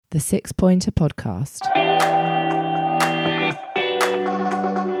The 6 Pointer Podcast.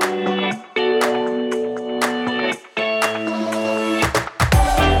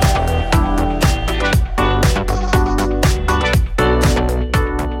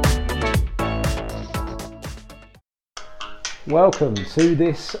 Welcome to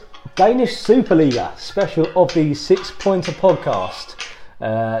this Danish Superliga Special of the 6 Pointer Podcast.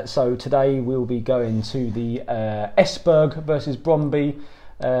 So today we'll be going to the Esbjerg versus Brøndby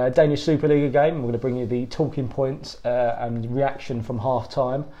Danish Superliga game. We're going to bring you the talking points and reaction from half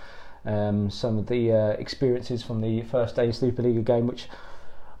time. Some of the experiences from the first Danish Superliga game, which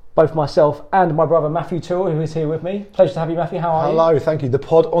both myself and my brother Matthew Tyrrell, who is here with me. Pleasure to have you, Matthew. How are you? Hello, thank you. The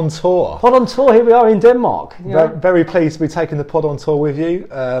pod on tour. Pod on tour. Here we are in Denmark. Very pleased to be taking the pod on tour with you.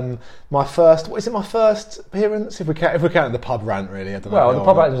 My first appearance? If we count the pub rant, really. I don't know. Well, the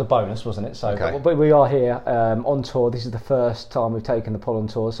pub rant was a bonus, wasn't it? So, okay. But we are here on tour. This is the first time we've taken the pod on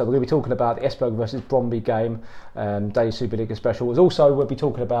tour. So we're going to be talking about the Esbjerg versus Brøndby game, Danish Superliga Special. We'll be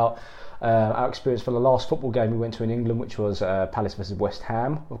talking about our experience for the last football game we went to in England, which was Palace versus West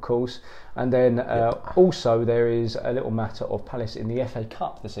Ham, of course. And then also there is a little matter of Palace in the FA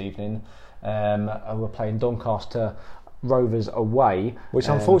Cup this evening. We're playing Doncaster Rovers away, which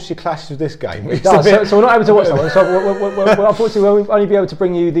unfortunately clashes with this game. It does, so we're not able to watch that one. So we're unfortunately we'll only be able to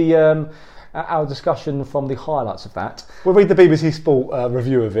bring you the our discussion from the highlights of that. We'll read the BBC Sport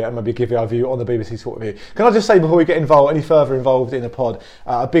review of it and maybe give you our view on the BBC Sport review. Can I just say before we get any further involved in the pod,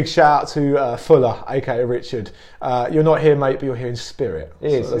 a big shout out to Fuller, aka Richard. You're not here, mate, but you're here in spirit.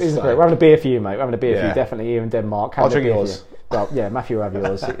 It is. We're having a beer for you, mate. We're having a beer for you, definitely here in Denmark. I'll drink yours. Well, yeah, Matthew will have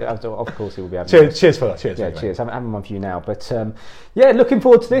yours. Of course, he will be having yours. Cheers, Fuller. Cheers. Yeah, cheers. Having one for you now. But looking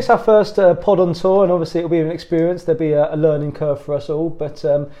forward to this, our first pod on tour, and obviously it'll be an experience. There'll be a learning curve for us all. But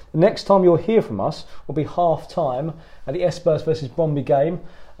the next time you'll hear from us will be half time at the Esbjerg versus Brøndby game.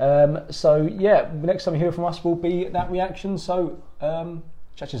 The next time you hear from us will be that reaction. So,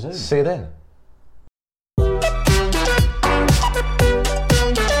 chat you soon. See you then.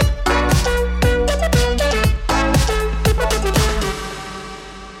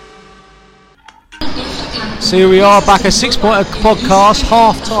 So here we are back at 6 Pointer Podcast,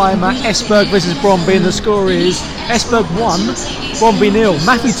 half time at Esbjerg versus Brøndby, and the score is Esbjerg 1, Brøndby 0.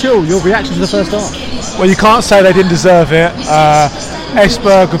 Matthew Tyrrell, your reaction to the first half? Well, you can't say they didn't deserve it.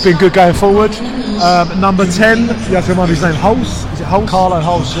 Esbjerg have been good going forward. Number 10, you have to remind me his name, Holst? Is it Holst? Carlo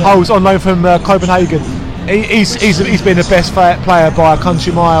Holst. Yeah. Holst, on loan from Copenhagen. He's been the best player by a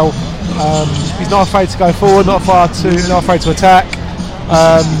country mile. He's not afraid to go forward, not afraid to attack.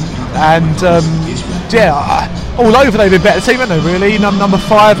 All over they've been better team, haven't they, really? Number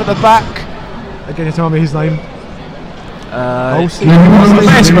 5 at the back. Again, you have to remind me his name.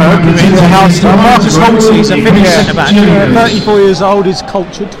 Esbjerg, Marcus Holst, he's a Finnish centre-back. 34 years old, is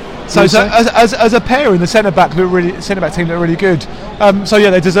cultured. So as a pair in the centre-back team look really good.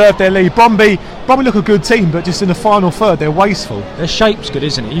 They deserve their lead. Brøndby look a good team, but just in the final third they're wasteful. Their shape's good,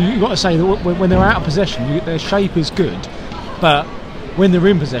 isn't it? You've got to say that when they're out of possession, their shape is good, but when they're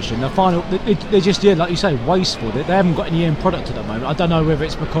in possession, they're just, like you say, wasteful. They haven't got any end product at the moment. I don't know whether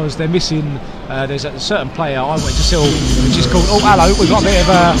it's because they're missing. There's a certain player I went to see, which is called. Oh, hello! We've got a bit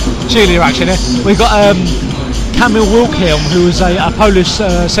of cheerleader action here. We've got Kamil Wilhelm, who was a Polish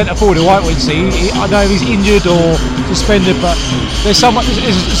centre forward who I went to see. I don't know if he's injured or suspended, but there's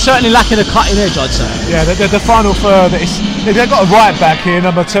certainly lacking a cutting edge, I'd say. Yeah, the final third. They've got a right back here,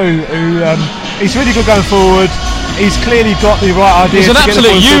 number 2, who he's really good going forward. He's clearly got the right idea. He's an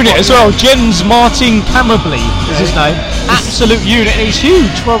absolute unit as well. Jens Martin Kammerbley is his name. Absolute unit. He's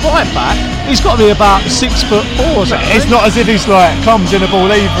huge for a right back. He's got to be about 6'4" or something. It's not as if he's comes in the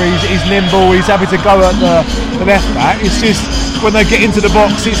ball either. He's nimble. He's happy to go at the left back. It's just when they get into the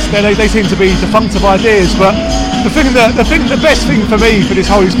box, they seem to be defunct of ideas. But the best thing for me for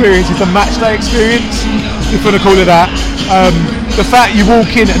this whole experience is the match day experience, if you want to call it that. The fact you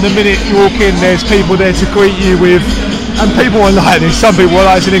walk in, and the minute you walk in, there's people there to greet you with, and people are like this. Some people are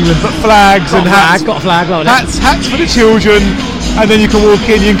like this in England, but flags and hats. Got a flag. Hats for the children, and then you can walk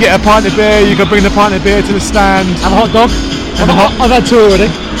in. You can get a pint of beer. You can bring the pint of beer to the stand. Have a hot dog. I've had 2 already.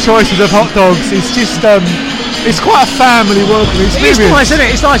 Choices of hot dogs. It's just. It's quite a family welcoming experience. It's nice, isn't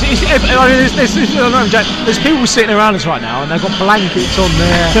it? It's nice. There's people sitting around us right now, and they've got blankets on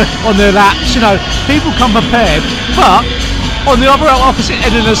their laps. People come prepared, but on the opposite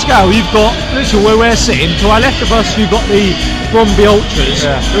end of the scale, you've got literally where we're sitting. To our left of us, you've got the Brøndby Ultras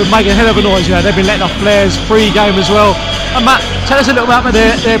who are making a hell of a noise. They've been letting off flares pre-game as well. And Matt, tell us a little bit about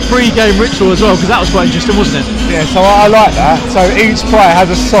their pre-game ritual as well, because that was quite interesting, wasn't it? Yeah, so I like that. So each player has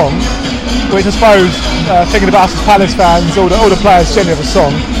a song which I suppose, thinking about us as Palace fans, all the players generally have a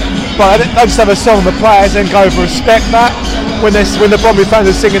song, but they just have a song, the players then go over, respect that. When the Brøndby fans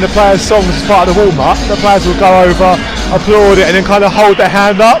are singing the players' songs as part of the warm-up, the players will go over, applaud it, and then kind of hold their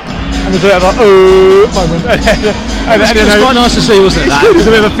hand up, and there's a bit of a moment. It was quite nice to see, wasn't it? There's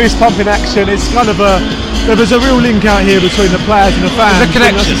a bit of a fist-pumping action. It's kind of there's a real link out here between the players and the fans. There's a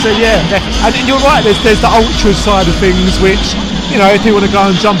connection. And you're right, there's the ultra side of things, which, you know, if you want to go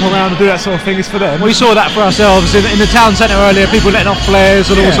and jump around and do that sort of thing, it's for them. We saw that for ourselves in the town centre earlier, people letting off flares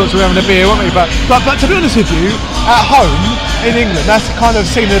and all sorts of having a beer, weren't we? But to be honest with you, at home in England, that's kind of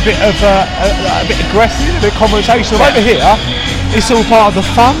seen a bit of a bit aggressive, a bit confrontational. Over here, it's all part of the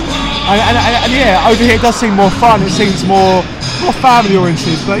fun. And yeah, over here it does seem more fun. It seems more family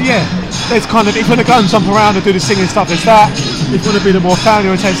oriented. But yeah, there's kind of, if you want to go and jump around and do the singing stuff, there's that. If you want to be the more family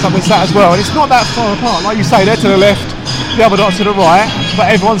oriented stuff, there's that as well. And it's not that far apart. Like you say, they're to the left, the other lot to the right, but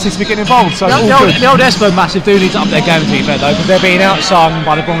everyone seems to be getting involved. So the old Esbjerg Massive do need to up their game, to be fair, though, because they're being outsung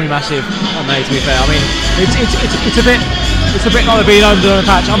by the Brøndby Massive, aren't they, to be fair? I mean, it's a bit like they're being owned on a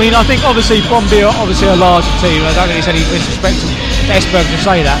patch. I mean, I think obviously Brøndby are obviously a larger team. I don't think it's any disrespect to Esbjerg to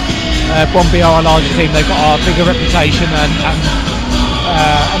say that. Brøndby are a larger team. They've got a bigger reputation and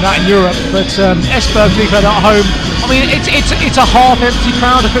that in Europe. But Esbjerg, to be fair, at home, I mean, it's a half-empty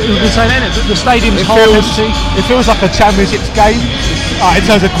crowd. I think we've been saying that, the stadium's half-empty. It feels like a Championship game in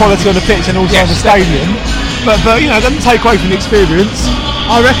terms of quality on the pitch and also the stadium. But you know, it doesn't take away from the experience.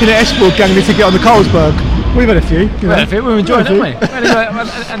 I reckon the Esbjerg gang need to get on the Carlsberg. We've had a few. We've enjoyed it, haven't we?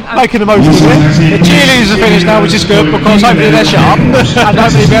 Making the most of it. The cheerleaders are finished now, which is good, because hopefully they're sharp and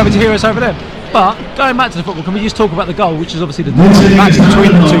hopefully they'll be able to hear us over them. But going back to the football, can we just talk about the goal, which is obviously the match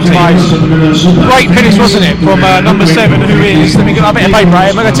between the two teams? Great finish, wasn't it, from number 7, who is, let me get a bit of paper out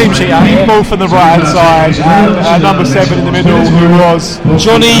here, make a team sheet out here. Ball from the right hand side, and number 7 in the middle, who was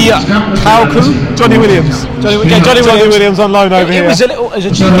Johnny Williams. Johnny Williams on loan over here. It was a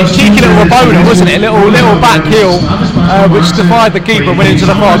cheeky little Rabona, wasn't it? A little back heel, which defied the keeper and went into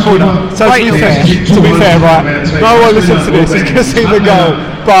the far corner. So to be fair, right, no one listens to this is going to see the goal,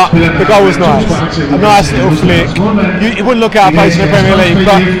 but the goal was nice. A nice little flick. You wouldn't look out of place in the Premier League,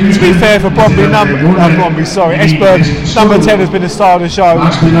 but to be fair for Esbjerg, number 10 has been the star of the show.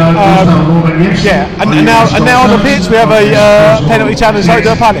 And now on the pitch we have a penalty challenge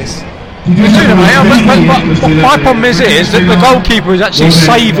over Palace. But my problem is that the goalkeeper is actually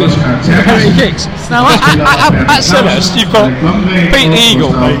saving the penalty kicks. Now at Celeste you've got Pete the Eagle,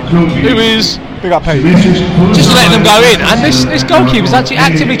 who is big up Pete, just letting them go in, and this goalkeeper is actually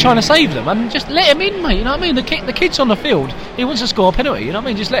actively trying to save them, and just let him in, mate. You know what I mean? The kid's on the field. He wants to score a penalty. You know what I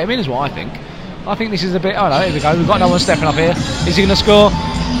mean? Just let him in is what I think. I think this is a bit. Oh no, here we go. We've got no one stepping up here. Is he going to score?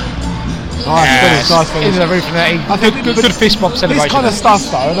 Nice finish. Into the roof of the net. I think good fist bump celebration. This kind of stuff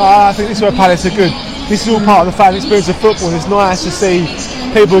though, and I think this is where Palace are good. This is all part of the fan experience of football, and it's nice to see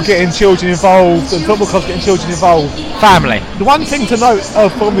people getting children involved and football clubs getting children involved. Family. The one thing to note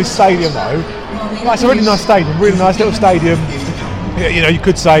from this stadium though, it's a really nice stadium, really nice little stadium. You know, you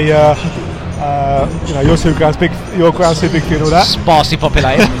could say, your ground's too big for you and all that. Sparsely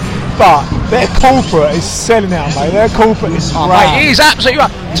populated. But their corporate is selling out, mate. Their corporate is mate, it is absolutely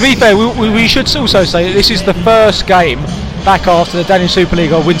right. To be fair, we should also say that this is the first game back after the Danish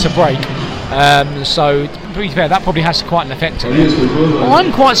Superliga winter break. So to be fair, that probably has quite an effect on it.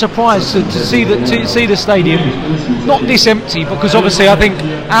 I'm quite surprised to see the stadium not this empty, because obviously I think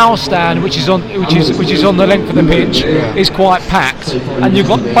our stand, which is on the length of the pitch, is quite packed, and you've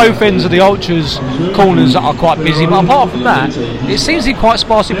got both ends of the ultras corners that are quite busy. But apart from that, it seems to be quite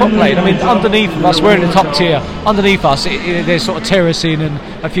sparsely populated. I mean, underneath us, we're in the top tier. Underneath us, there's sort of terracing and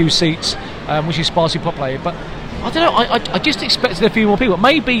a few seats, which is sparsely populated. But I don't know. I just expected a few more people.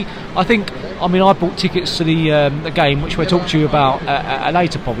 Maybe I bought tickets to the game, which we'll talk to you about at a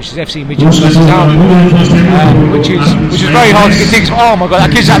later pod, which is FC Midtylland versus Aalborg, which is very hard to get tickets. Oh my god, that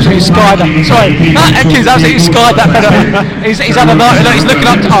kid's absolutely skied that. Sorry, that kid's absolutely skied that penalty. He's had a night. He's looking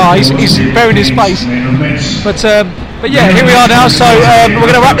up to he's burying his face. But yeah, here we are now. So we're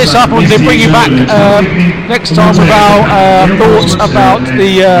going to wrap this up. We're going to bring you back next time with our thoughts about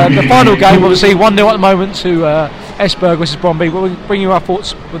the final game. Obviously 1-0 at the moment to Esbjerg versus Brøndby. We'll bring you our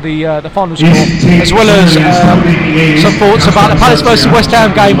thoughts with the final score, as well as some thoughts about the Palace versus West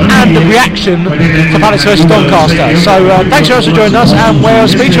Ham game and the reaction to Palace versus Doncaster. So thanks very much for joining us, and we'll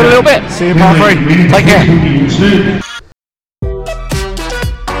speak to you in a little bit. See you in part 3. Take care.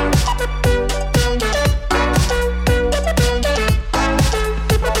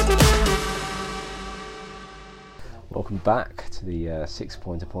 welcome back to the 6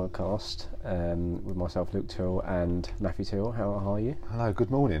 Pointer podcast with myself, Luke Tyrrell, and Matthew Tyrrell. How are you? Hello, good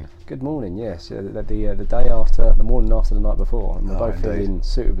morning. Good morning, yes. The day after, the morning after the night before, and we're both feeling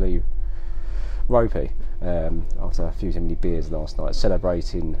suitably ropey after a few too many beers last night,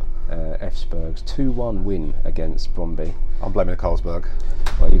 celebrating Esbjerg's 2-1 win against Brøndby. I'm blaming the Carlsberg.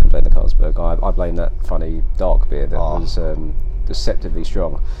 Well, you can blame the Carlsberg. I blame that funny dark beer that was deceptively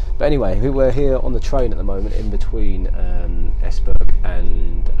strong. But anyway, we're here on the train at the moment in between Esbjerg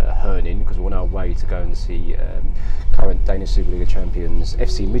and Herning, because we're on our way to go and see current Danish Superliga champions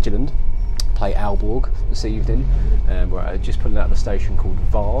FC Midtylland play Aalborg this evening. We're just pulling out of a station called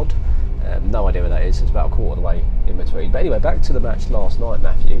Vard. No idea where that is. It's about a quarter of the way in between. But anyway, back to the match last night,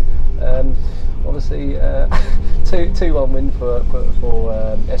 Matthew. Obviously, 2-1 win for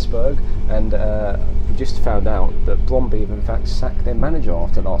Esbjerg, and we just found out that Brøndby have in fact sacked their manager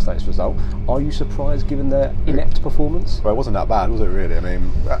after last night's result. Are you surprised given their inept performance? Well, it wasn't that bad, was it? Really? I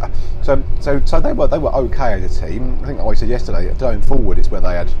mean, so they were okay as a team. I think, like I said yesterday, going forward, it's where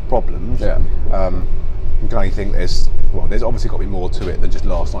they had problems. Yeah. You can only think there's obviously got to be more to it than just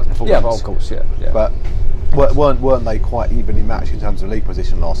last night's performance. Yeah, well, of course, yeah. But weren't they quite evenly matched in terms of league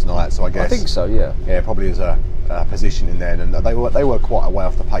position last night? So I guess I think so. Yeah. Yeah, probably as a position in there, and they were quite a way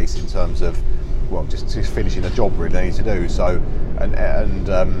off the pace in terms of just finishing the job really they need to do. So I don't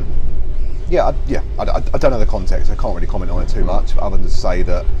know the context. I can't really comment on it too much, other than to say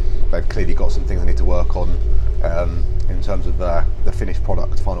that they've clearly got some things they need to work on in terms of the finished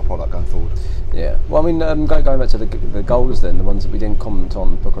product, final product going forward. Yeah, well, I mean, going back to the goals then, the ones that we didn't comment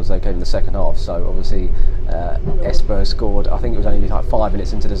on because they came in the second half. So obviously, Esbjerg scored. I think it was only like 5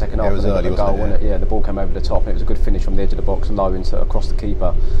 minutes into the second half. It was early, wasn't it? Yeah, the ball came over the top, and it was a good finish from the edge of the box, low across the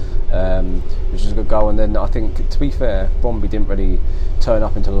keeper, which was a good goal. And then I think, to be fair, Brøndby didn't really turn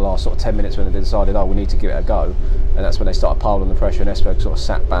up until the last sort of 10 minutes when they decided, we need to give it a go, and that's when they started piling the pressure. And Esbjerg sort of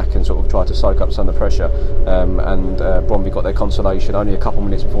sat back and sort of tried to soak up some of the pressure, and Brøndby got their consolation only a couple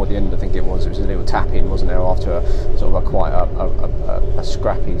minutes before the end. I think it was a little tap in, wasn't there, after a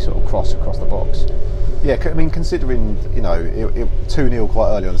scrappy sort of cross across the box. Yeah, I mean, considering it 2-0 quite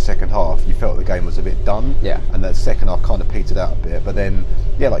early on the second half, you felt the game was a bit done. Yeah. And the second half kind of petered out a bit, but then,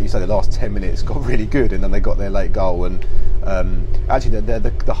 like you say, the last 10 minutes got really good, and then they got their late goal, and actually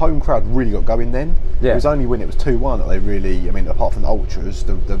the home crowd really got going then. Yeah. It was only when it was 2-1 that they really, I mean, apart from the ultras,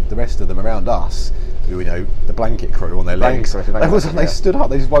 the rest of them around us, the blanket crew on their legs, they stood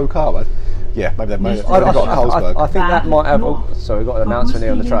up, they just woke up. Maybe they've got a Carlsberg. I think that might have. Sorry, we've got an announcement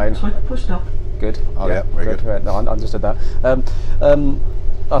here on the train. Good. Oh yeah, very good. No, I understood that.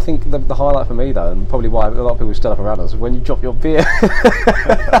 I think the highlight for me though, and probably why a lot of people stood up around us, is when you drop your beer,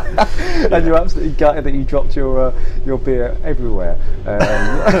 and you're absolutely gutted that you dropped your beer everywhere.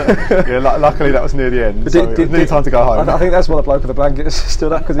 Luckily that was near the end. So near time to go home. I think that's why the bloke with the blanket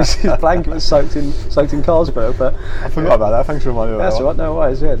stood up, because his blanket was soaked in Carlsberg. But I forgot about that. Thanks for reminding me. That's all right. No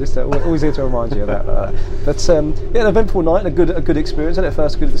worries. Yeah, just always here to remind you of that. But an eventful night, and a good experience. Wasn't it?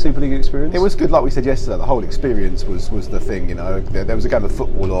 First good Superliga experience. It was good, like we said yesterday. The whole experience was the thing. There was a game of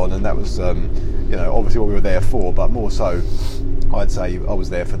football on, and that was obviously what we were there for, but more so I'd say I was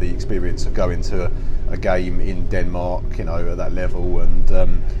there for the experience of going to a game in Denmark at that level, and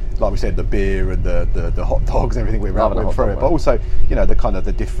like we said, the beer and the hot dogs and everything we went through it, but also the kind of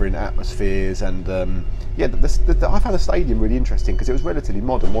the different atmospheres, and I found the stadium really interesting because it was relatively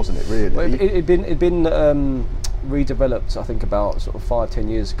modern, wasn't it, really? Well, it'd been redeveloped, I think, about sort of 5-10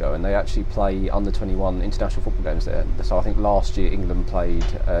 years ago, and they actually play under-21 international football games there. So I think last year England played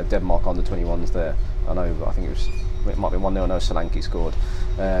Denmark under-21s there. I think it might be 1-0. I know Solanke scored.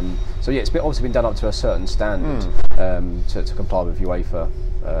 So yeah, it's obviously been done up to a certain standard to comply with UEFA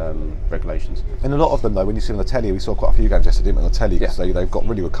regulations. And a lot of them, though, when you see on the telly, we saw quite a few games yesterday on the telly, because they've got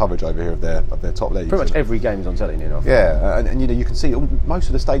really good coverage over here of their top leagues. Pretty much every game is on telly, Yeah, and you can see most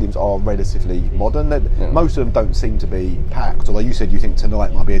of the stadiums are relatively modern. Most of them don't seem to be packed. Although you said you think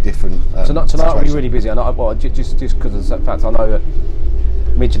tonight might be a different. Tonight will be really busy. Just because of the fact I know that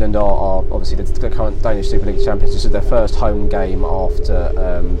Midtylland are obviously the current Danish Superliga champions. This is their first home game after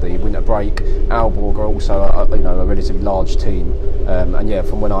the winter break. Aalborg are also a relatively large team, and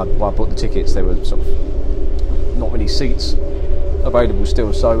from when I bought the tickets, there were sort of not many seats available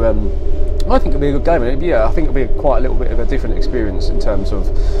still. So I think it'll be a good game, and I think it'll be quite a little bit of a different experience in terms of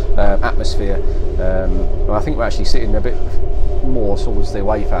atmosphere. I think we're actually sitting a bit more towards the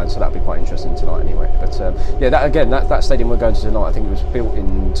away fans, so that'll be quite interesting tonight anyway. But that stadium we're going to tonight, I think it was built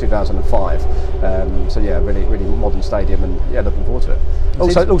in 2005, really, really modern stadium, and looking forward to it.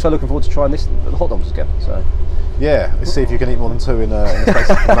 Also looking forward to trying the hot dogs again. So let's see if you can eat more than two in a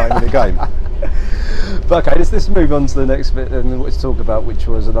space of a 90-minute game. But okay, let's move on to the next bit and what to talk about, which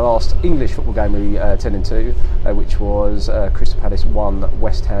was the last English football game we attended to, which was Crystal Palace 1,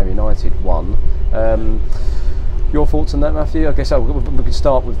 West Ham United 1. Your thoughts on that, Matthew? I guess we could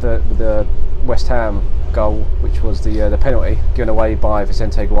start with the West Ham goal, which was the penalty given away by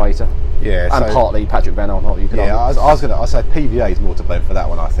Vicente Guaita. Yeah, and partly Patrick Van Aanholt. You could argue. I said PVA is more to blame for that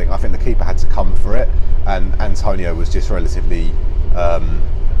one. I think the keeper had to come for it, and Antonio was just relatively,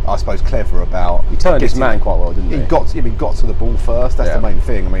 I suppose, clever about. He turned his man quite well, didn't he? He got to the ball first. That's the main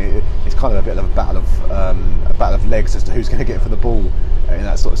thing. I mean, it's kind of a bit of a battle of legs as to who's going to get for the ball in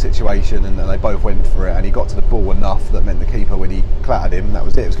that sort of situation, and they both went for it, and he got to the ball enough that meant the keeper, when he clattered him, that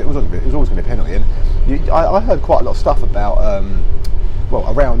was it. It was always going to be a penalty. And I heard quite a lot of stuff about.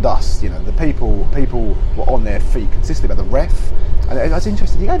 Around us, the people were on their feet consistently about the ref, and that's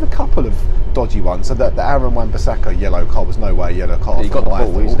interesting. He gave a couple of dodgy ones. So the Aaron Wan-Bissaka yellow card was no way a yellow card. He got the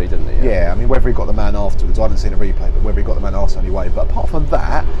ball easily, didn't he? Yeah, I mean, whether he got the man afterwards, I haven't seen a replay, but whether he got the man after anyway. But apart from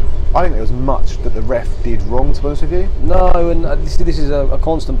that, I think there was much that the ref did wrong, to be honest with you. No, and this is a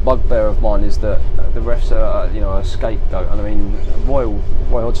constant bugbear of mine, is that the refs are a scapegoat. And I mean, Roy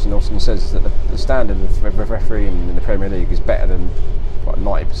Hodgson often says that the standard of refereeing in the Premier League is better than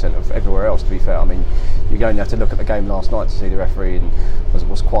 90% of everywhere else, to be fair. I mean, you only have to look at the game last night to see the referee, and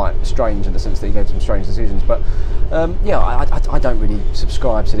was quite strange in the sense that he gave some strange decisions. But I don't really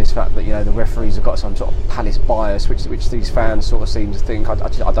subscribe to this fact that the referees have got some sort of Palace bias, which these fans sort of seem to think. I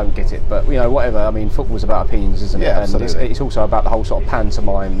don't get it. But whatever. I mean, football's about opinions, isn't it? Yeah, and it's also about the whole sort of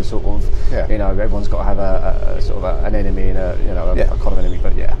pantomime, the sort of everyone's got to have a sort of an enemy and a kind of enemy.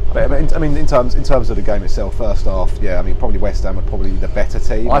 But yeah. But I mean, in terms of the game itself, first half, I mean, probably West Ham were probably the better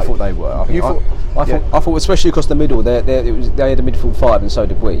team. I thought they were. I thought, especially across the middle, they had a midfield five, and so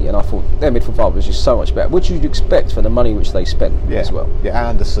did we. And I thought their midfield five was just so much better, which you'd expect for the money which they spent as well. Yeah,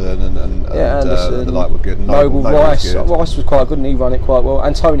 Anderson and Anderson, the light were good. Noble Rice was quite good, and he ran it quite well.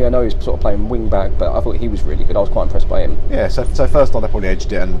 Antonio, I know he's sort of playing wing back, but I thought he was really good. I was quite impressed by him. Yeah, so first half they probably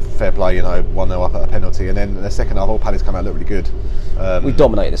edged it, and fair play, 1-0 up at a penalty, and then in the second half, all Palace come out looked really good. We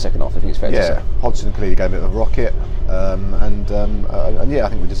dominated the second half, I think it's fair to say. Hodgson clearly gave it a rocket, and I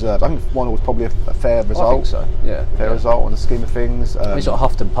think we deserved. I think 1-0 was probably a fair result. I think so. Yeah, fair result on the scheme of things. We sort of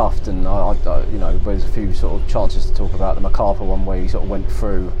huffed and puffed, and there's a few sort of chances to talk about. The MacArthur one where he sort of went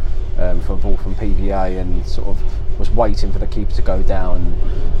through for a ball from PVA and sort of was waiting for the keeper to go down.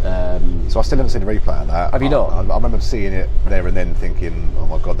 So I still haven't seen a replay of that. Have you not? I remember seeing it there and then thinking, oh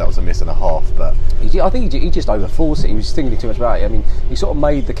my god, that was a miss and a half. But I think he just overforced it. He was thinking too much about it. I mean, he sort of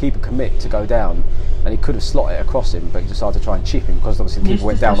made the keeper commit to go down, and he could have slotted it across him, but he decided to try and chip him because obviously the keeper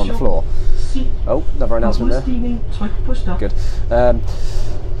went down on the floor. Oh, another announcement there. Good.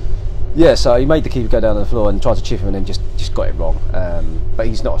 So he made the keeper go down on the floor and tried to chip him, and then just got it wrong. But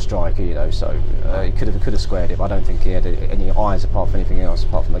he's not a striker, so he could have squared it. But I don't think he had any eyes apart from anything else,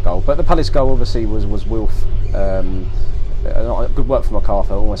 apart from the goal. But the Palace goal obviously was Wilf. Good work from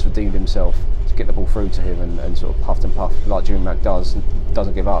MacArthur. Almost redeemed himself to get the ball through to him and sort of puffed and puffed like June Mac does, and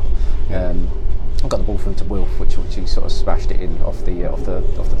doesn't give up. Got the ball through to Wilf, which he sort of smashed it in off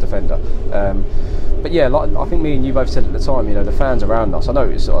the defender. But yeah, like I think me and you both said at the time, the fans around us. I know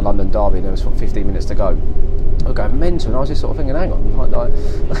it was sort of London derby, and there was 15 minutes to go. We're going mental, and I was just sort of thinking, hang on, like,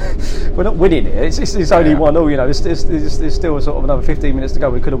 we're not winning it. It's only 1-0. There's still sort of another 15 minutes to go.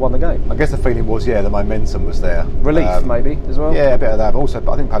 We could have won the game. I guess the feeling was, the momentum was there. Relief, maybe as well. Yeah, a bit of that. But also,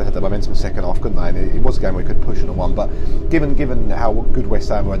 I think Palace had the momentum second half, couldn't they? And it was a game where we could push on one. But given how good West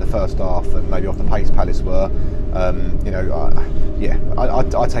Ham were in the first half, and maybe off the pace Palace were, I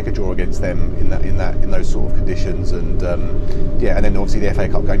take a draw against them in those sort of conditions. And and then obviously the FA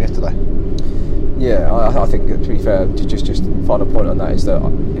Cup game yesterday. Yeah, I think, to be fair, just final point on that is that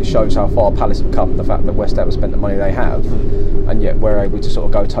it shows how far Palace have come. The fact that West Ham have spent the money they have, and yet we're able to sort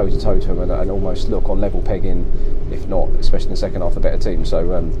of go toe to toe to them and almost look on level pegging, if not, especially in the second half, the better team. So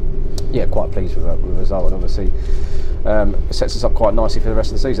quite pleased with the result, and obviously it sets us up quite nicely for the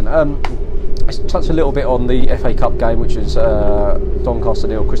rest of the season. Let's touch a little bit on the FA Cup game, which was Doncaster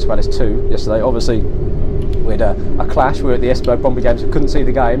 0, Crystal Palace 2 yesterday. Obviously, we had a clash. We were at the Esbjerg Brøndby game, so couldn't see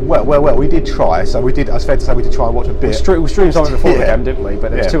the game. Well, we did try. So we did. I was fair to say we did try and watch a bit. We streamed something before the game, didn't we?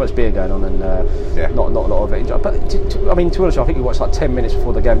 But there was too much beer going on, and not a lot of it. But to be honest, I think we watched like 10 minutes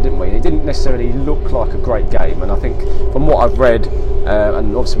before the game, didn't we? It didn't necessarily look like a great game, and I think from what I've read,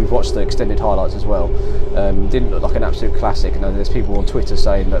 and obviously we've watched the extended highlights as well, didn't look like an absolute classic. And there's people on Twitter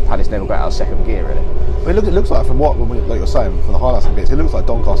saying that Palace never got out of second gear, really. But it looks like, from what, like you're saying, from the highlights and bits, it looks like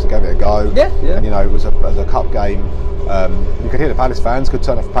Doncaster gave it a go. Yeah. And it was a cup game. You could hear the Palace fans. Good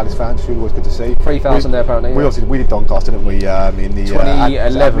turn off for Palace fans. It's always good to see. 3,000 there apparently. We did Doncaster, didn't we? In the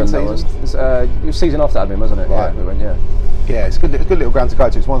 2011. That was it was season after admin, wasn't it? Right. Yeah, we went, yeah. Yeah, it's a good little ground to go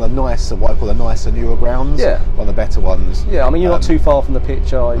to. It's one of the nicer, what I call the nicer, newer grounds. Yeah. One of the better ones. Yeah, I mean, you're not too far from the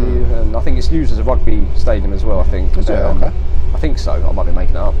pitch, are you? And I think it's used as a rugby stadium as well, I think. Is it? Okay. I think so. I might be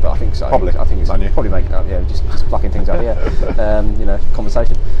making it up, but I think so. Probably. I think it's probably making it up, yeah, just plucking things out, yeah.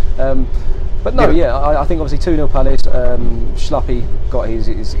 Conversation. But no, I think obviously 2-0 Palace. Schluppy got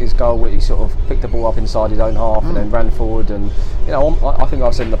his goal. He sort of picked the ball up inside his own half and then ran forward. And I think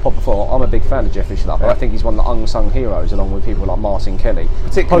I've said in the pod before, I'm a big fan of Jeffrey Schlupp. I think he's one of the unsung heroes, along with people like Martin Kelly.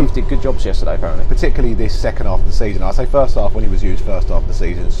 Both did good jobs yesterday, apparently. Particularly this second half of the season. I'd say first half, when he was used first half of the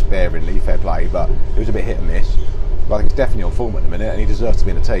season, sparingly, fair play, but it was a bit hit and miss. But I think he's definitely on form at the minute, and he deserves to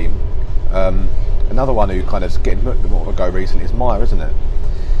be in the team. Another one who kind of getting a bit more of a go recently is Meyer, isn't it?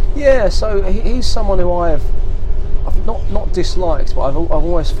 Yeah, so he's someone who I've not disliked, but I've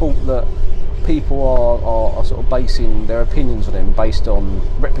always thought that people are sort of basing their opinions on him based on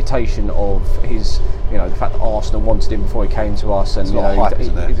reputation of his, the fact that Arsenal wanted him before he came to us, and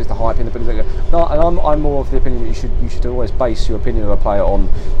it's just the hype in the building. No, and I'm more of the opinion that you should always base your opinion of a player on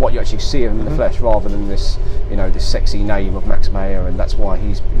what you actually see him in the flesh, rather than this this sexy name of Max Meyer, and that's why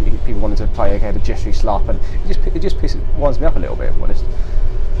people wanted to play ahead of Jeffrey Schlupp, and it just winds me up a little bit, if I'm honest.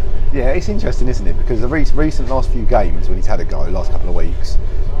 Yeah, it's interesting, isn't it? Because the recent last few games, when he's had a go, last couple of weeks,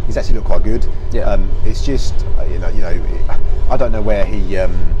 he's actually looked quite good. Yeah. It's just I don't know where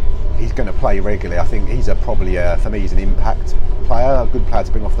he's going to play regularly. I think he's probably for me he's an impact player, a good player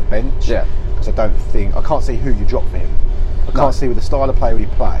to bring off the bench. Yeah. Because I can't see who you drop for him. I can't see with the style of play he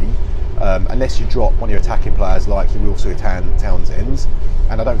play, unless you drop one of your attacking players like you will see Townsend's.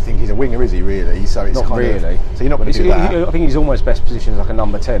 And I don't think he's a winger, is he really? So it's not kind really. So you're not going to do that. I think he's almost best positioned as like a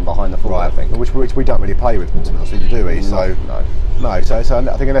number 10 behind the forward. Right. I think, which we don't really play with, to be honest with you, do we? No. So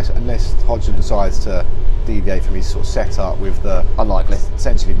I think unless Hodgson decides to deviate from his sort of setup with the unlikely,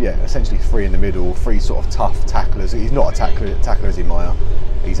 essentially three in the middle, three sort of tough tacklers. He's not a tackler, is he, Meyer?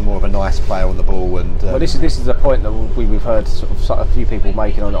 He's more of a nice player on the ball. And well, this is a point that we've heard sort of a few people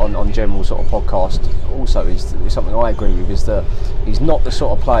making on general sort of podcast. Also, is something I agree with, is that he's not the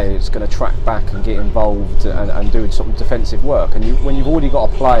sort of player that's going to track back and get involved and do sort of defensive work. And when you've already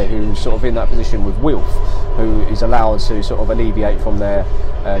got a player who's sort of in that position with Wilf, who is allowed to sort of alleviate from their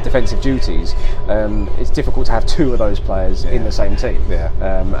defensive duties, it's difficult to have two of those players in the same team. Yeah.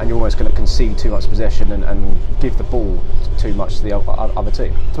 And you're almost going to concede too much possession and give the ball too much to the other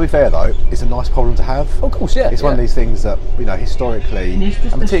team. To be fair though, it's a nice problem to have. Of course, yeah. It's one of these things that, historically,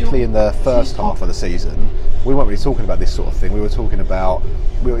 and particularly in the first half of the season, we weren't really talking about this sort of thing. We were talking about,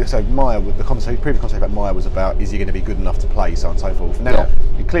 Meyer, the previous conversation about Meyer was about, is he going to be good enough to play, so on and so forth. Now,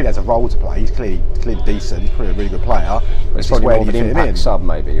 he clearly has a role to play. He's clearly decent. He's probably a really good player. But it's probably more of an impact sub,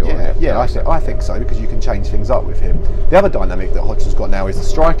 maybe. I think so, because you can change things up with him. The other dynamic that Hodgson's got now is the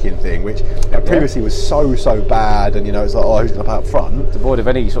striking thing, which previously was so bad, and it's like, who's going to play up front? Devoid of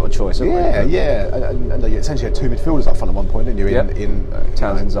any sort of choice. And you essentially had two midfielders up front at one point, didn't you? In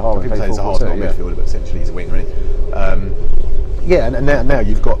Townsend Zaha. People say Zaha's not a midfielder, but essentially he's a winger, isn't he? And now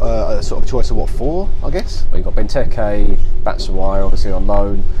you've got a sort of choice of four, I guess. Well, you've got Benteke, Batshuayi obviously on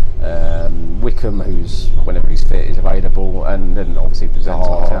loan, Wickham, who's whenever he's fit is available, and then obviously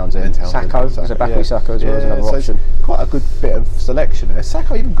Zaha, Townsend, Sacco. There's a Bakary Sacco as well as another option. Quite a good bit of selection. Has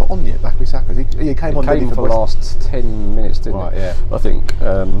Sacco even got on yet? Bakary Sacco. He came on for the last 10 minutes, didn't he? Right, yeah. I think.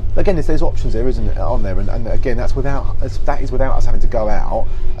 Again, there's options there, isn't it, on there? And again, that is without us having to go out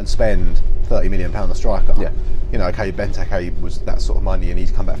and spend £30 million on a striker. Yeah. Benteke was that sort of money, and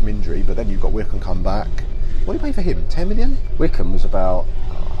he's come back from injury. But then you've got Wickham come back. What did you pay for him? 10 million? Wickham was about,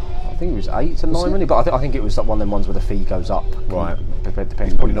 I think it was 8 to 9 million, but I think it was one of them ones where the fee goes up. Right.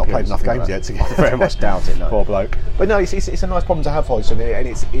 He's probably not played enough games yet to get. I very much doubt it. No. Poor bloke. But no, it's a nice problem to have, Hodgson, and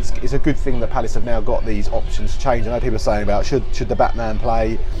it's a good thing that Palace have now got these options to change. I know people are saying about should the Batman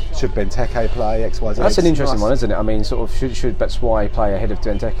play, should Benteke play, X, Y, Z. That's an interesting one, isn't it? I mean, sort of should Batshuayi play ahead of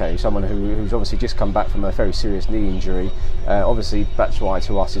Benteke, someone who's obviously just come back from a very serious knee injury. Obviously, Batshuayi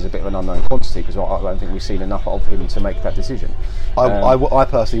to us is a bit of an unknown quantity, because I don't think we've seen enough of him to make that decision. I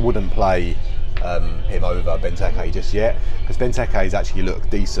personally wouldn't play him over Benteke just yet, because Benteke has actually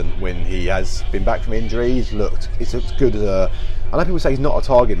looked decent when he has been back from injury. He's looked good as a. I know people say he's not a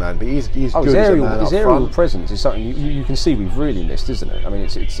target man, but he's good as a man. His aerial presence is something you can see we've really missed, isn't it? I mean,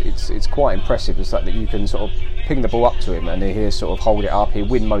 it's quite impressive, the fact that you can sort of ping the ball up to him and he'll sort of hold it up. He'll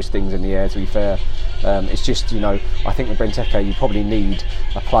win most things in the air, to be fair. It's just, I think with Benteke you probably need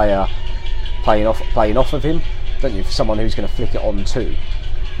a player playing off of him, don't you, for someone who's going to flick it on too.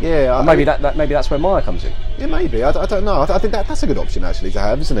 Yeah, maybe that's where Meyer comes in. Yeah, maybe. I don't know. I think that's a good option actually to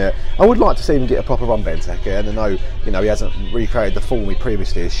have, isn't it? I would like to see him get a proper run, Benteke, and I know he hasn't recreated the form he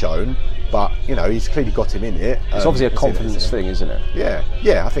previously has shown. But he's clearly got him in it. It's obviously a confidence thing, isn't it?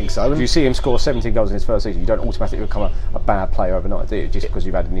 Yeah, I think so. If you see him score 17 goals in his first season, you don't automatically become a bad player overnight, do you? Just because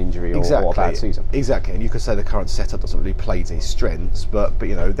you've had an injury or a bad season. Exactly, and you could say the current setup doesn't really play to his strengths, but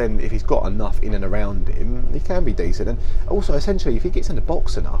then if he's got enough in and around him, he can be decent. And also, essentially, if he gets in the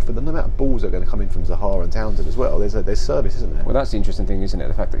box enough, and the amount of balls that are going to come in from Zaha and Townsend as well, there's service, isn't there? Well, that's the interesting thing, isn't it?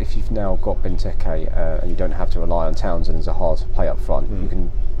 The fact that if you've now got Benteke and you don't have to rely on Townsend and Zaha to play up front, you can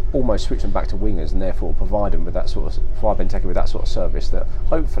almost switch them back to wingers and therefore provide Benteke with that sort of service that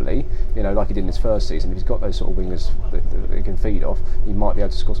hopefully, like he did in his first season, if he's got those sort of wingers that he can feed off, he might be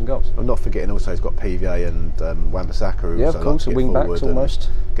able to score some goals. I'm not forgetting also he's got PVA and Wan-Bissaka who of course, like wing backs almost.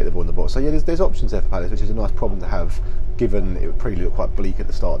 Get the ball in the box. So there's options there for Palace, which is a nice problem to have, given it would probably look quite bleak at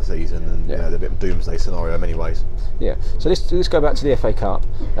the start of the season and they're a bit of a doomsday scenario in many ways. Yeah, so let's go back to the FA Cup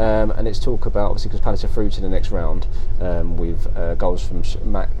and let's talk about, obviously, because Palace are through to the next round with goals from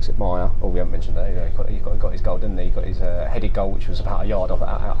Max Meyer. Oh, we haven't mentioned that. He got his goal, didn't he? He got his headed goal, which was about a yard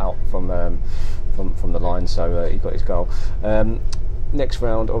out from the line, so he got his goal. Next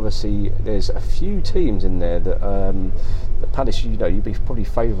round, obviously, there's a few teams in there that Palace, you'd be probably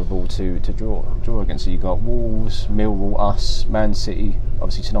favourable to draw against. So you've got Wolves, Millwall, us, Man City.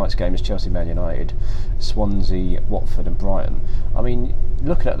 Obviously, tonight's game is Chelsea, Man United, Swansea, Watford, and Brighton. I mean,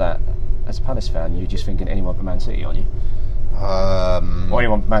 looking at that as a Palace fan, you're just thinking anyone but Man City, aren't you? Or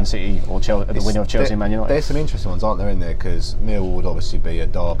anyone but Man City or the winner of Chelsea and Man United. There's some interesting ones, aren't there, in there? Because Millwall would obviously be a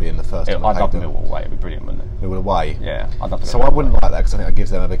derby in the first. I'd love Millwall away. It'd be brilliant, wouldn't it? Millwall away. Yeah, I'd love to. So I wouldn't like that because I think that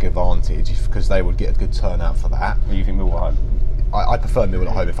gives them a big advantage because they would get a good turnout for that. Well, you think Millwall at home? I prefer Millwall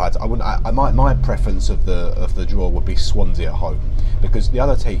at home. If I wouldn't, my preference of the draw would be Swansea at home because the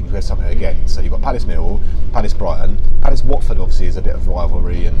other teams we have something against. So you've got Palace Millwall, Palace Brighton, Palace Watford obviously is a bit of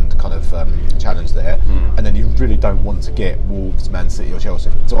rivalry and kind of challenge there, and then you really don't want to get Wolves, Man City or Chelsea.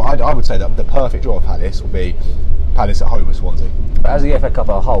 So I would say that the perfect draw of Palace would be Palace at home with Swansea. But as the FA Cup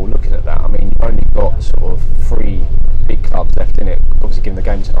as a whole, looking at that, I mean, you've only got sort of 3 big clubs left in it, obviously given the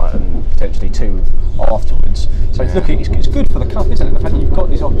game tonight and potentially 2 afterwards. So it's good for the cup, isn't it? The fact that you've got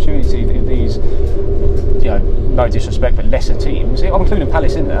this opportunity of these, no disrespect, but lesser teams, I'm including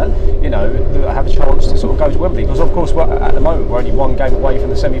Palace in there, that have a chance to sort of go to Wembley because of course at the moment we're only 1 game away from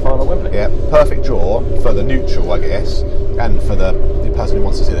the semi-final at Wembley. Yeah, perfect draw for the neutral, I guess, and for the person who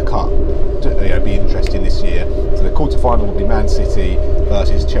wants to see the cup to be interesting this year. So the quarter-final will be Man City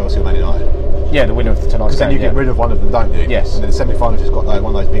versus Chelsea or Man United. Yeah, the winner of tonight's game. Because then you get rid of one of them, don't you? Yes. And then the semi-final just got one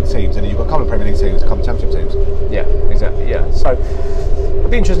of those big teams, and then you've got a couple of Premier League teams, a couple of Championship teams. Yeah, exactly. Yeah. So it'll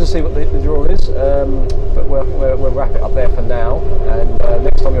be interesting to see what the draw is, but we'll wrap it up there for now. And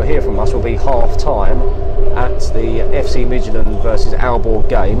next time you'll hear from us will be half-time at the FC Midtylland versus Aalborg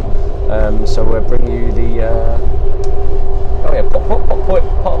game. So we'll bring you the.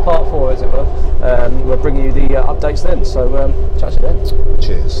 Part 4, as it were. We'll bring you the updates then. So chat to you then.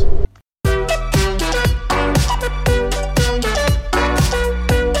 Cheers.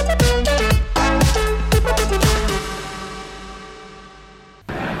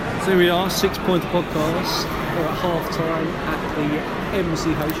 So here we are, 6 Pointer Podcast. We're at half time at the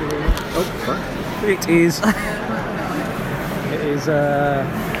MCH Arena. Oh, sorry. It is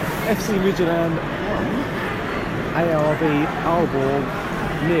FC Midtylland 1, ARB Aalborg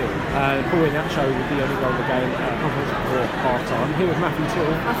 0. Paul Inacho with the only goal of the game before half time. Here with Matthew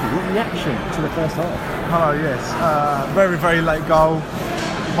Tyrrell. Matthew, what reaction to the first half? Hello, yes. Very, very late goal.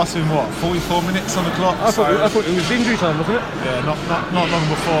 Must have been 44 minutes on the clock. I thought it was injury time, wasn't it? Yeah, not long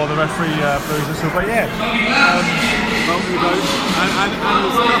before the referee blew his whistle. But yeah, long ago, and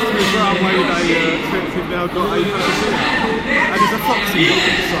as customers run away, they've now got a and it's a foxy dog,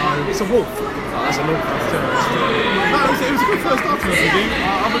 so it's a wolf. That's a wolf. No, it was a good first half to us,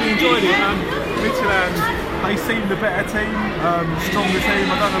 I really enjoyed it. Midtylland, they seem the better team, stronger team.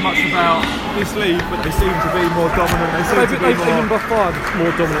 I don't know much about this league, but they seem to be more dominant. They've been by far the more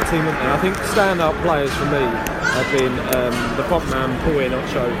dominant team, haven't they? I think stand-up players for me have been the front man, Paul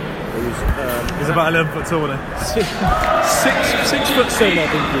Inacho, he's about 11 foot tall, isn't he? 6'7", I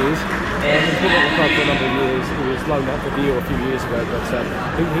think he is. He's been at the club for a number of years. He was loaned out for Deal a few years ago, but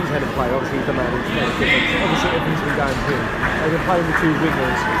he's head of play. Obviously, he's the man who's made a difference. Obviously, everything's been going to him. They've been playing with 2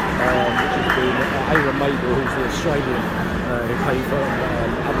 wingers, which has been Aaron Mabel, who's the Australian who came from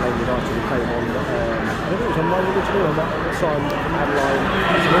Adelaide United, who came on, I think it was on loan originally, or signed from Adelaide.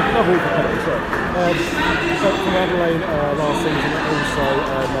 Another week of penalty, sorry. From Adelaide last season, also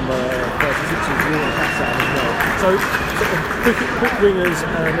number 36 is Warren Hassad as well. So quick wingers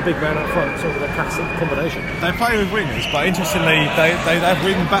and a big man up front, sort of a classic combination. They play with wingers, but interestingly, they have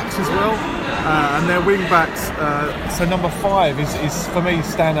wing backs as well. And their wing backs, so number 5 is for me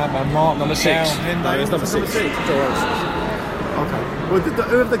standout man. Mark number 6. No, it's number 6. Okay. Well,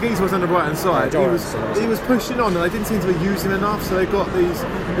 whoever the geezer was on the right hand side, he was pushing on, and they didn't seem to be using enough. So they got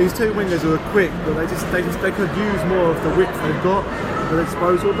these two wingers who are quick, but they could use more of the width they've got at their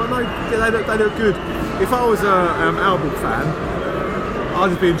disposal. But no, they look good. If I was an Aalborg fan, I'd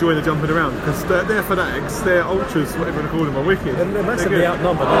just be enjoying the jumping around because their fanatics, their ultras, whatever you want to call them, are wicked. And they're massively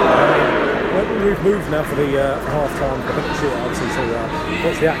outnumbered. I mean, we've moved now for the half time, for the shootout, to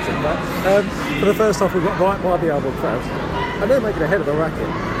watch the action. But for the first half, we've got right by the Aalborg crowd. And they're making a hell of a racket,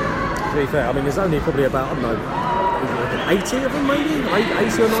 to be fair. I mean, there's only probably about, I don't know, 80 of them maybe?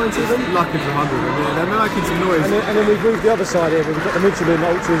 80 or 90 of them? Lucky for 100 of them, yeah. They're making some noise. And then we've moved the other side here. We've got the Midtylland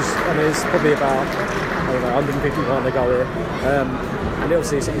ultras, and there's probably about, I don't know, 151 to go here. And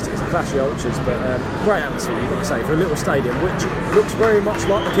obviously it's a clash of ultras, but great atmosphere, you've got to say, for a little stadium, which looks very much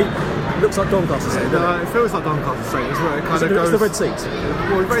like looks like Doncaster Stadium. It feels like Doncaster Stadium as well. It kind of goes. It's the red seats.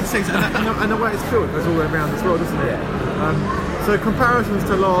 Well, the red seats, and the way it's built goes all the way around as well, doesn't it? Yeah. So comparisons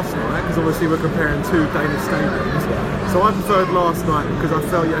to last night, because obviously we're comparing two Danish stadiums. Yeah. So I preferred last night because I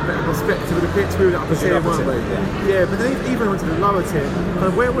felt you had a better perspective of the pitch. We were at the upper tier, weren't we? Yeah, but then even onto the lower tier,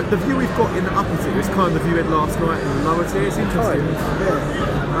 and where the view we've got in the upper tier is kind of the view we had last night in the lower tier. It's interesting.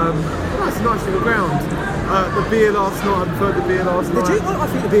 Yeah. It's a nice little ground. The beer last night, I preferred the beer last night. Did you? I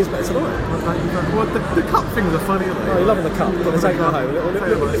think the beer's better tonight. Well, the cup things are funny, aren't they? Oh, you're loving the cup. You've got to take that home. A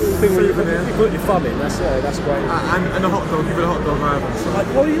little thing where you put your thumb in. That's great. And the hot dog, give it a hot dog over.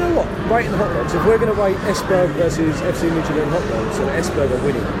 Well, you know what? Rating the hot dogs. If we're going to rate Esbjerg versus FC Midtylland hot dogs, then Esbjerg are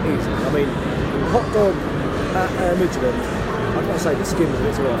winning easily. I mean, hot dog at Midtylland, I've got to say the skin was a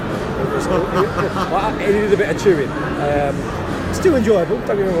bit too rough. It needed a bit of chewing. Still enjoyable,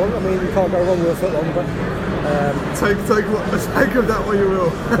 don't get me wrong. I mean, you can't go wrong with a footlong, but take of that what you will.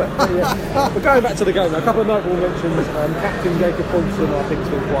 But going back to the game, a couple of notable mentions. Captain Jacob Paulsen, I think, has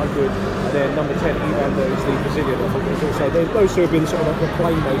been quite good, and then number 10, Ivan, who's the Brazilian. I think is also those two have been sort of like the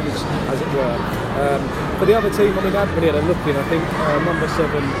playmakers, as it were. For the other team, I mean, I've really had a look in. I think number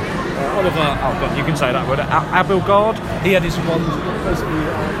 7. Oliver, you can say that word. Abelgard, he had his one, basically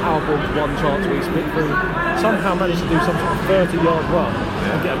Aalborg's one chance where he split through, somehow managed to do some sort of 30-yard run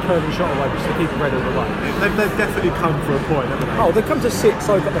and get a curving shot away just to keep Red all the way. They've definitely come for a point, haven't they? Oh, they've come to sit,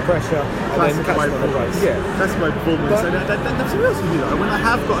 soak up the pressure, and then catch them on the race. Yeah, that's my performance. And that's what else we do though. When they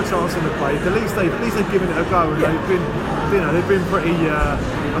have got a chance in the play, at least they've given it a go, and they've been pretty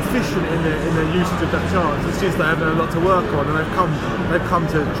efficient in their usage of that chance. It's just they haven't had a lot to work on, and they've come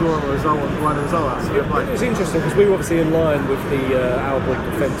to draw a result and run a result out. So it was interesting because we were obviously in line with the Aalborg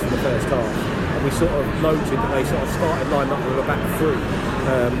defence in the first half, and we sort of noted that they sort of started lining up with a back three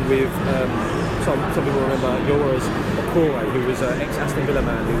with some people remember Joras Okore, who was ex-Aston Villa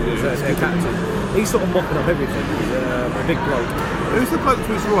man, who was their captain. He's sort of mopping up everything. He's a big bloke. Who's the bloke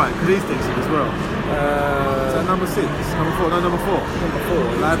to his right? Because he's decent as well. Is that number 6? Number 4? No, number 4. Number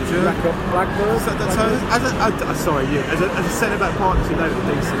 4. Blackburn. As a centre-back partnership, they look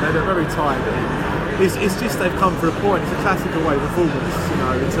decent. They're very tight. It's just they've come for a point. It's a classic away performance,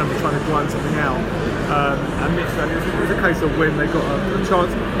 in terms of trying to grind something out. And Midtjylland, it was a case of when they got a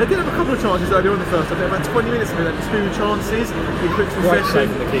chance. They did have a couple of chances earlier on in the first half. About 20 minutes ago, they had 2 chances in quick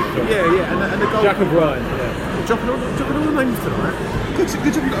succession. And the goal. Jacob Ryan. Dropping all the names tonight. Good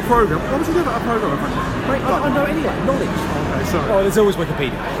job you got a programme. What would you do about a programme? Mate, I know anyway, knowledge. Okay, sorry. Oh, there's always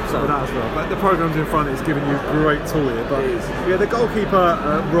Wikipedia. So that as well. But the programme's in front, it's giving you a great tool here. But yeah, the goalkeeper,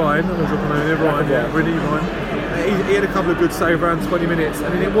 Ryan, he had a couple of good saves around 20 minutes,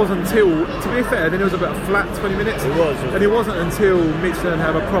 and then it wasn't until, to be fair, then it was about a flat 20 minutes. It was. And it wasn't until Midtjylland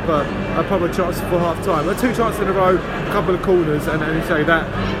had a proper chance for half time. There were 2 chances in a row, a couple of corners, and you say that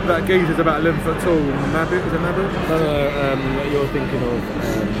geezer's about 11 foot tall. Mabu, is it Mabu? No, you're thinking of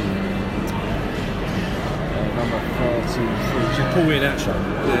number 33. Paul Ianacho.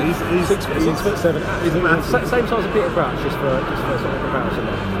 Yeah, he's 6'7". He's massive. Same size as Peter Crouch, just for sort of comparison.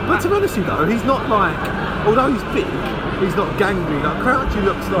 But to be honest with you though, he's not like, although he's big, he's not gangly. Like Crouchy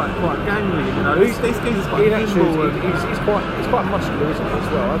looks like quite gangly, This geezer's quite nimble. He's quite muscular, isn't he, as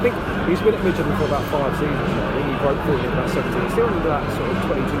well? I think he's been at Midtjylland for about 5 seasons now. I think he broke through in about 17. He's still only about sort of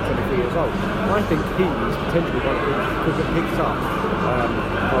 22, 23 years old. I think he's potentially one who could get picked up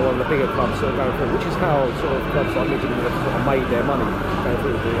by one of the bigger clubs sort of going forward, which is how sort of clubs like Midtjylland have sort of made their money going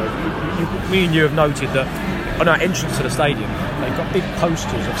forward. Me and you have noted that on our entrance to the stadium, they've got big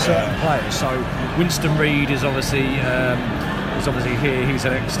posters of certain players. So Winston Reid is obviously He's obviously here. He's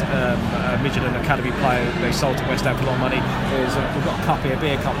an ex-Midtylland Academy player. They sold to West Ham for a lot of money. We've got a cup here,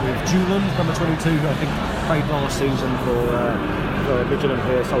 beer cup with Juland, number 22, who I think played last season for Midtylland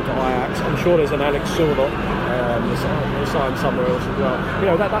here, sold to Ajax. I'm sure there's an Alex Sorlot signed somewhere else as well.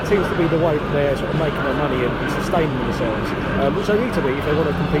 That seems to be the way that they're sort of making their money and sustaining themselves, which they need to be if they want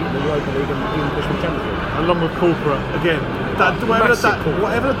to compete in the Europa League and the English Championship. Along with corporate, again,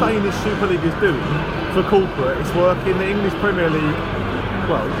 whatever the Danish Super League is doing for corporate, it's working. The English Premier League,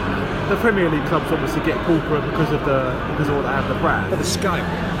 well, the Premier League clubs obviously get corporate because of what they have, the brand. But the scale.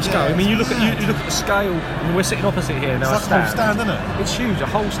 I mean, you look at the scale. I mean, we're sitting opposite here now. It's like a whole stand, isn't it? It's huge, a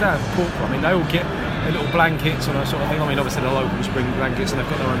whole stand corporate. I mean, they all get their little blankets and that sort of thing. I mean, obviously the locals bring blankets and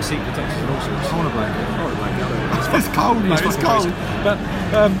they've got their own seat protectors and all sorts. I want a blanket. It's cold, mate. It's cold. But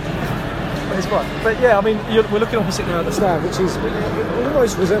it's right. But yeah, I mean, we're looking opposite now at the stand, which is it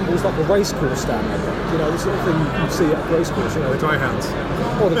almost resembles like a racecourse stand. The sort of thing you see at a racecourse. The greyhounds.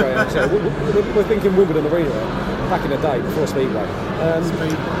 Or the greyhounds. Yeah. We're thinking Wimbledon Arena back in the day before Speedway.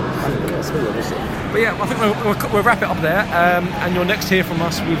 Speedway, obviously. But yeah, I think we'll wrap it up there, and you'll next hear from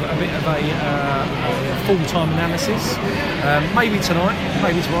us with a bit of a full-time analysis. Maybe tonight,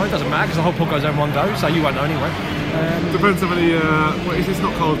 maybe tomorrow. It doesn't matter because the whole pod goes over in one go, so you won't know anyway. Depends how many. What is this?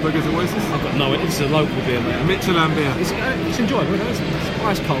 Not Carlsberg, is it? What is this? I've got no idea. It's a local beer, mate. Midtylland beer. It's enjoyable. It's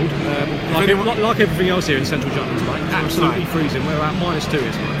ice cold. Like everything else here in Central Jutland, mate. Absolutely freezing. We're at -2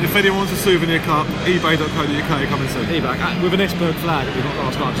 here tonight. If anyone wants a souvenir cup, ebay.co.uk, come and see. eBay with an Esbjerg flag that we got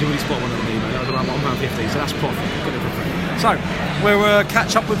last night because you already spotted one on eBay. That was around £1.50, so that's profit. Get it for free. So we'll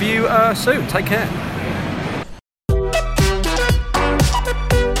catch up with you soon. Take care.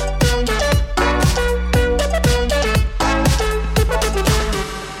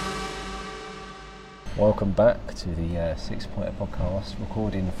 Welcome back to the Six Pointer podcast,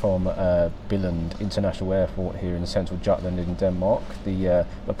 recording from Billund International Airport here in central Jutland in Denmark. The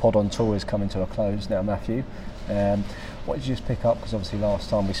pod on tour is coming to a close now, Matthew. What did you just pick up? Because obviously last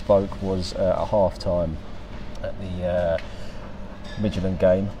time we spoke was at half-time at the Midtylland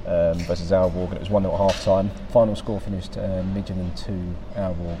game versus Aalborg, and it was 1-0 at half-time. Final score finished Midtylland 2,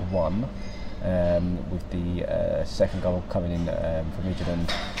 Aalborg 1. With the second goal coming in from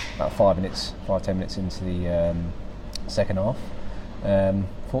Midtylland about 5-10 minutes into the second half.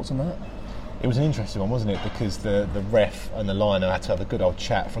 Thoughts on that? It was an interesting one, wasn't it? Because the ref and the liner had to have a good old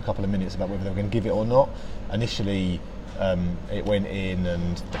chat for a couple of minutes about whether they were going to give it or not. Initially, it went in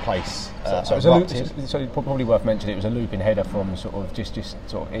and the place so it's probably worth mentioning it was a looping header from sort of just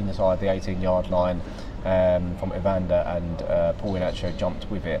sort of inside the 18-yard line from Evander, and Paul Inacho jumped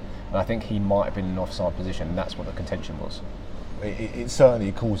with it, and I think he might have been in an offside position, and that's what the contention was. It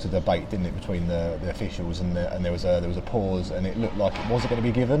certainly caused a debate, didn't it, between the officials, and there was a pause, and it looked like it wasn't going to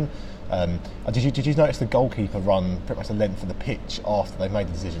be given. Did you notice the goalkeeper run pretty much the length of the pitch after they made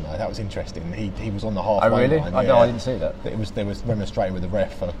the decision? That was interesting. He was on the halfway line. No, I didn't see that. There was remonstrating with the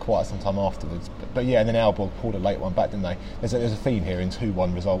ref for quite some time afterwards. But yeah, and then Aalborg pulled a late one back, didn't they? There's a theme here in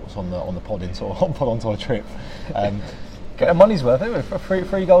 2-1 results on the pod on tour trip. Get their money's worth, isn't it?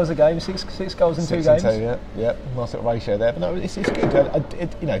 3 goals a game, six goals in 2 games. 2, yeah, nice little ratio there. But no, it's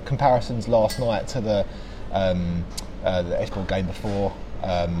good. Comparisons last night to the Esbjerg game before.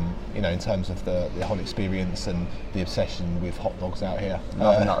 In terms of the whole experience and the obsession with hot dogs out here.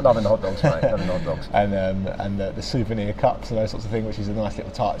 Loving the hot dogs, mate. Loving the hot dogs. And the souvenir cups and those sorts of things, which is a nice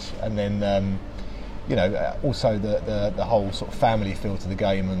little touch. And then also the whole sort of family feel to the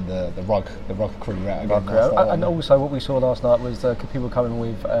game, and the rug crew out again. And also what we saw last night was people coming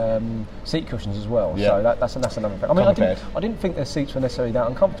with seat cushions as well. Yeah. So that's another thing. I mean, I didn't think their seats were necessarily that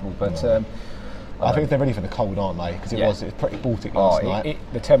uncomfortable, but. I think they're ready for the cold, aren't they? Because it was pretty Baltic last night.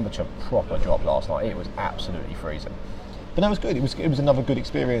 The temperature proper dropped last night. It was absolutely freezing. But that was good. It was another good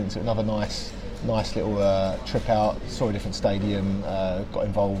experience. Another nice little trip out. Saw a different stadium. Got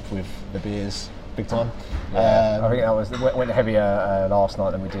involved with the beers big time. I think that went heavier last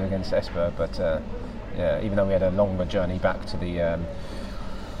night than we did against Esbjerg. But even though we had a longer journey back to the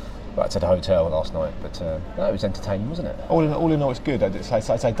hotel last night, but it was entertaining, wasn't it? All in all, it's good. I'd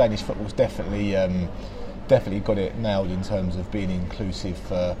say Danish football's definitely got it nailed in terms of being inclusive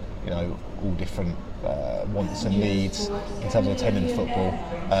for all different wants and needs in terms of attending football.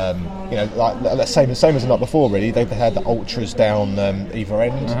 Same as the night before. Really, they had the ultras down either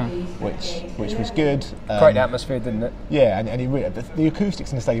end, which was good. Great atmosphere, didn't it? Yeah, and the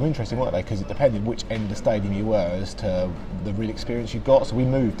acoustics in the stadium were interesting, weren't they? Because it depended which end of the stadium you were as to the real experience you got. So we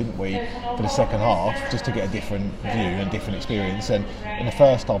moved, didn't we, for the second half just to get a different view and a different experience. And in the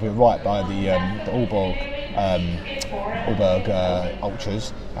first half, we were right by the Aalborg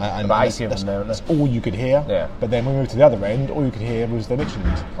ultras, and About 80 of them there, that's all you could hear. Yeah. But then when we moved to the other end, all you could hear was the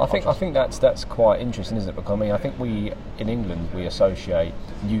Midtjylland. I think that's quite interesting, isn't it? Because I mean, I think we in England we associate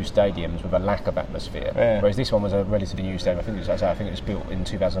new stadiums with a lack of atmosphere, whereas this one was a relatively new stadium. I think it was built in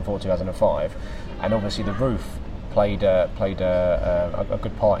 2004, 2005, and obviously the roof played a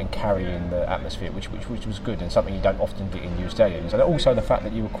good part in carrying the atmosphere, which was good and something you don't often get in new stadiums. And also the fact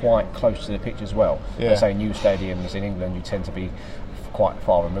that you were quite close to the pitch as well. I say new stadiums in England, you tend to be quite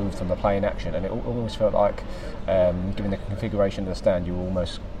far removed from the playing action, and it almost felt like, given the configuration of the stand, you were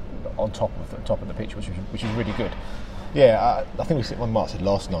almost on top of the pitch, which was really good. Yeah, I think one Mark said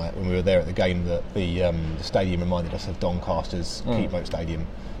last night when we were there at the game that the stadium reminded us of Doncaster's Keepmoat Stadium.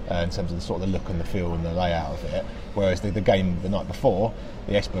 In terms of the sort of the look and the feel and the layout of it, whereas the game the night before,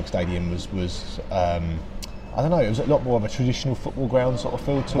 the Esbjerg Stadium was I don't know, it was a lot more of a traditional football ground sort of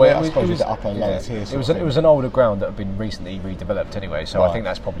feel to it. I suppose it was the upper lower tier. It was an older ground that had been recently redeveloped anyway, so I think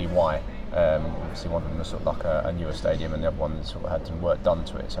that's probably why. Obviously, one of them was sort of like a newer stadium, and the other one sort of had some work done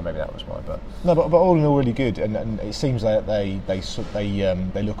to it, so maybe that was why. But all in all, really good, and it seems like they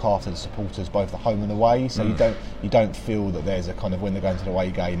look after the supporters both the home and away. So you don't feel that there's a kind of when they're going to the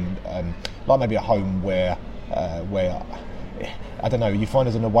away game, like maybe a home where I don't know, you find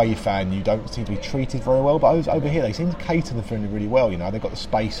as an away fan you don't seem to be treated very well, but over here they seem to cater them for them really well. You know, they've got the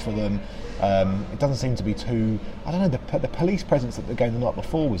space for them. It doesn't seem to be too, I don't know, the police presence at the game the night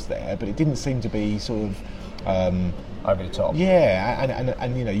before was there, but it didn't seem to be sort of over the top. Yeah,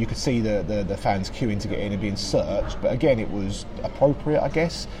 and you know, you could see the fans queuing to get in and being searched, but again it was appropriate, I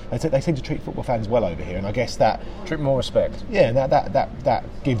guess. They seem to treat football fans well over here, and I guess that treat more respect. Yeah, that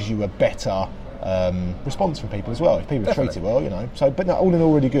gives you a better response from people as well if people are treated well, you know. So, but no, all in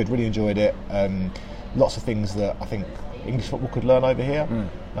all, really good. Really enjoyed it. Lots of things that I think English football could learn over here.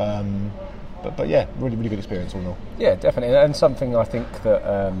 But yeah, really good experience all in all. Yeah, definitely. And something I think that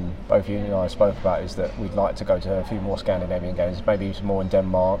both you and I spoke about is that we'd like to go to a few more Scandinavian games, maybe some more in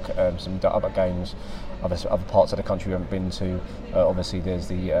Denmark, some other games, other parts of the country we haven't been to. Obviously, there's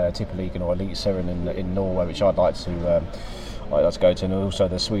the Tippeligaen or Elite Serien in Norway, which I'd like to go to, and also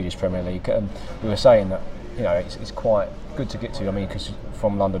the Swedish Premier League. We were saying that, you know, it's quite good to get to. I mean, because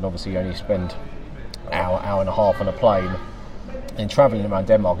from London, obviously, you only spend hour and a half on a plane. And travelling around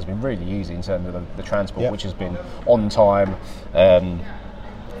Denmark has been really easy in terms of the transport, which has been on time.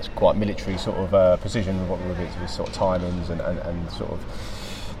 It's quite military sort of precision with sort of timings and sort of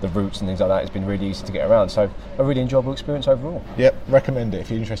the routes and things like that. It's been really easy to get around, so a really enjoyable experience overall. Yep, recommend it. If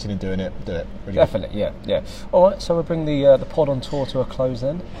you're interested in doing it, do it. Really definitely, yeah. All right, so we'll bring the pod on tour to a close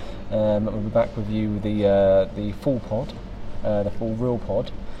then. We'll be back with you the full pod, the full real pod.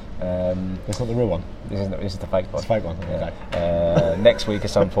 It's not the real one. This is the fake pod. It's the fake one. Okay. Next week at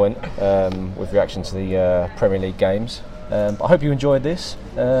some point, with reaction to the Premier League games. I hope you enjoyed this,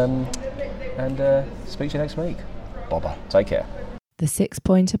 and speak to you next week. Bye bye. Take care. The 6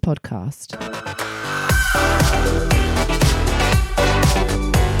 Pointer Podcast.